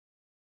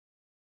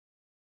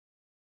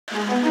The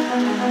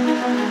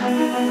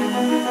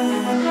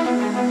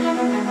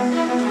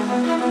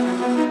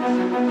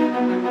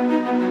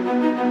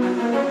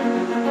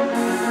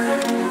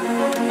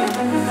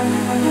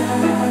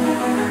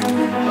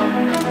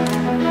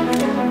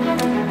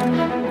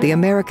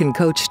American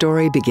Coach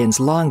story begins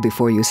long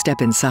before you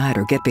step inside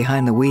or get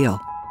behind the wheel.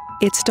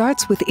 It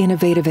starts with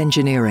innovative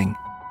engineering,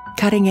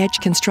 cutting-edge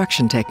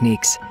construction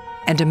techniques,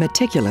 and a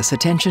meticulous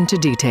attention to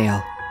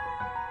detail.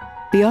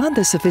 Beyond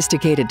the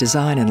sophisticated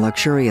design and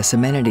luxurious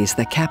amenities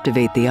that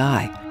captivate the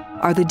eye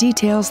are the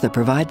details that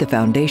provide the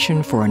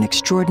foundation for an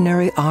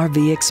extraordinary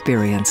RV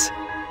experience.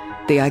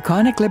 The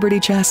iconic Liberty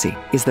chassis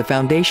is the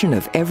foundation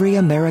of every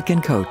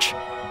American coach.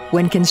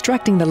 When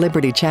constructing the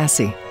Liberty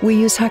chassis, we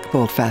use Huck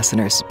bolt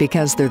fasteners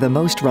because they're the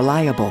most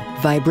reliable,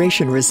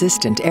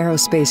 vibration-resistant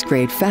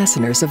aerospace-grade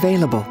fasteners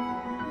available.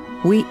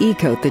 We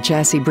e-coat the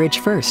chassis bridge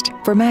first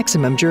for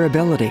maximum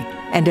durability,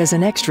 and as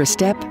an extra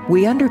step,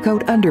 we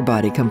undercoat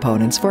underbody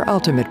components for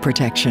ultimate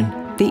protection.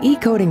 The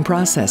e-coating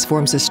process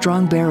forms a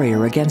strong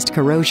barrier against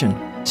corrosion,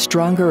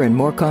 stronger and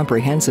more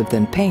comprehensive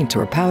than paint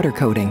or powder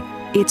coating.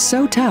 It's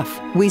so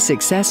tough, we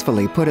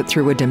successfully put it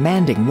through a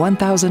demanding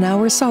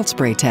 1,000-hour salt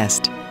spray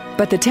test.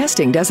 But the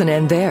testing doesn't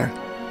end there.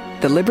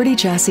 The Liberty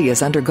chassis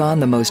has undergone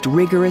the most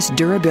rigorous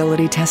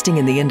durability testing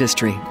in the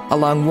industry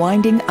along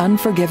winding,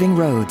 unforgiving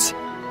roads.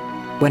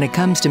 When it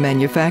comes to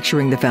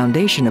manufacturing the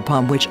foundation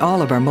upon which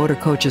all of our motor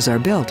coaches are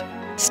built,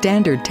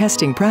 standard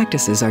testing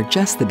practices are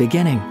just the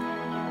beginning.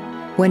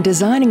 When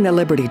designing the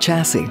Liberty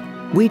chassis,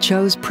 we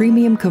chose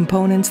premium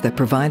components that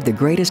provide the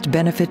greatest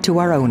benefit to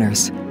our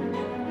owners.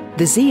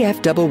 The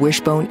ZF double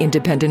wishbone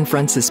independent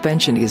front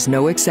suspension is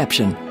no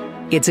exception.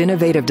 Its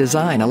innovative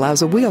design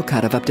allows a wheel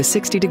cut of up to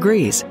 60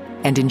 degrees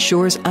and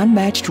ensures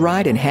unmatched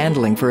ride and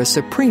handling for a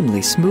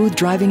supremely smooth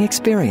driving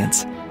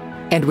experience.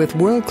 And with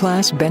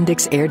world-class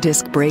Bendix air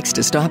disc brakes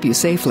to stop you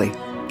safely,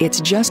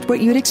 it's just what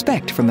you'd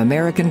expect from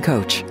American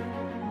Coach.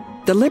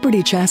 The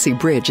Liberty chassis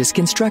bridge is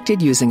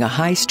constructed using a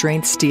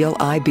high-strength steel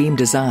I-beam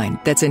design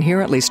that's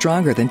inherently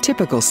stronger than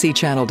typical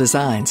C-channel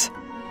designs.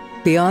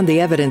 Beyond the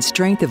evident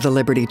strength of the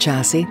Liberty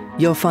chassis,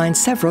 you'll find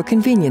several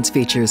convenience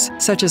features,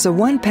 such as a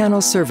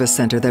one-panel service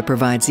center that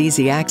provides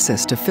easy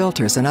access to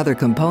filters and other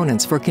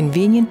components for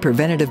convenient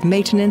preventative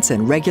maintenance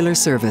and regular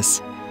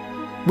service.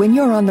 When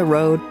you're on the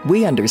road,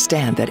 we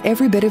understand that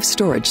every bit of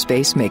storage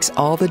space makes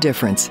all the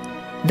difference.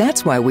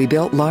 That's why we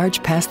built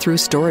large pass-through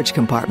storage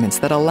compartments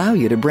that allow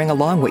you to bring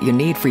along what you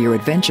need for your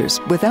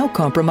adventures without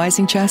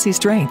compromising chassis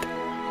strength.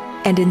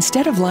 And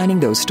instead of lining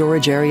those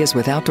storage areas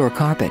with outdoor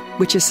carpet,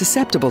 which is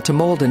susceptible to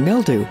mold and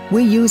mildew,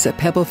 we use a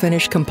pebble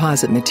finish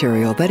composite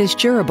material that is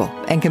durable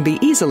and can be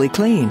easily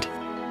cleaned.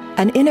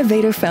 An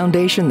innovative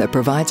foundation that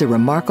provides a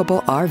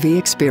remarkable RV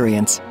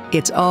experience.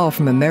 It's all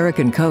from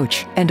American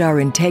Coach and our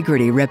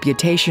integrity,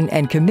 reputation,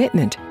 and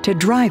commitment to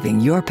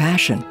driving your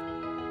passion.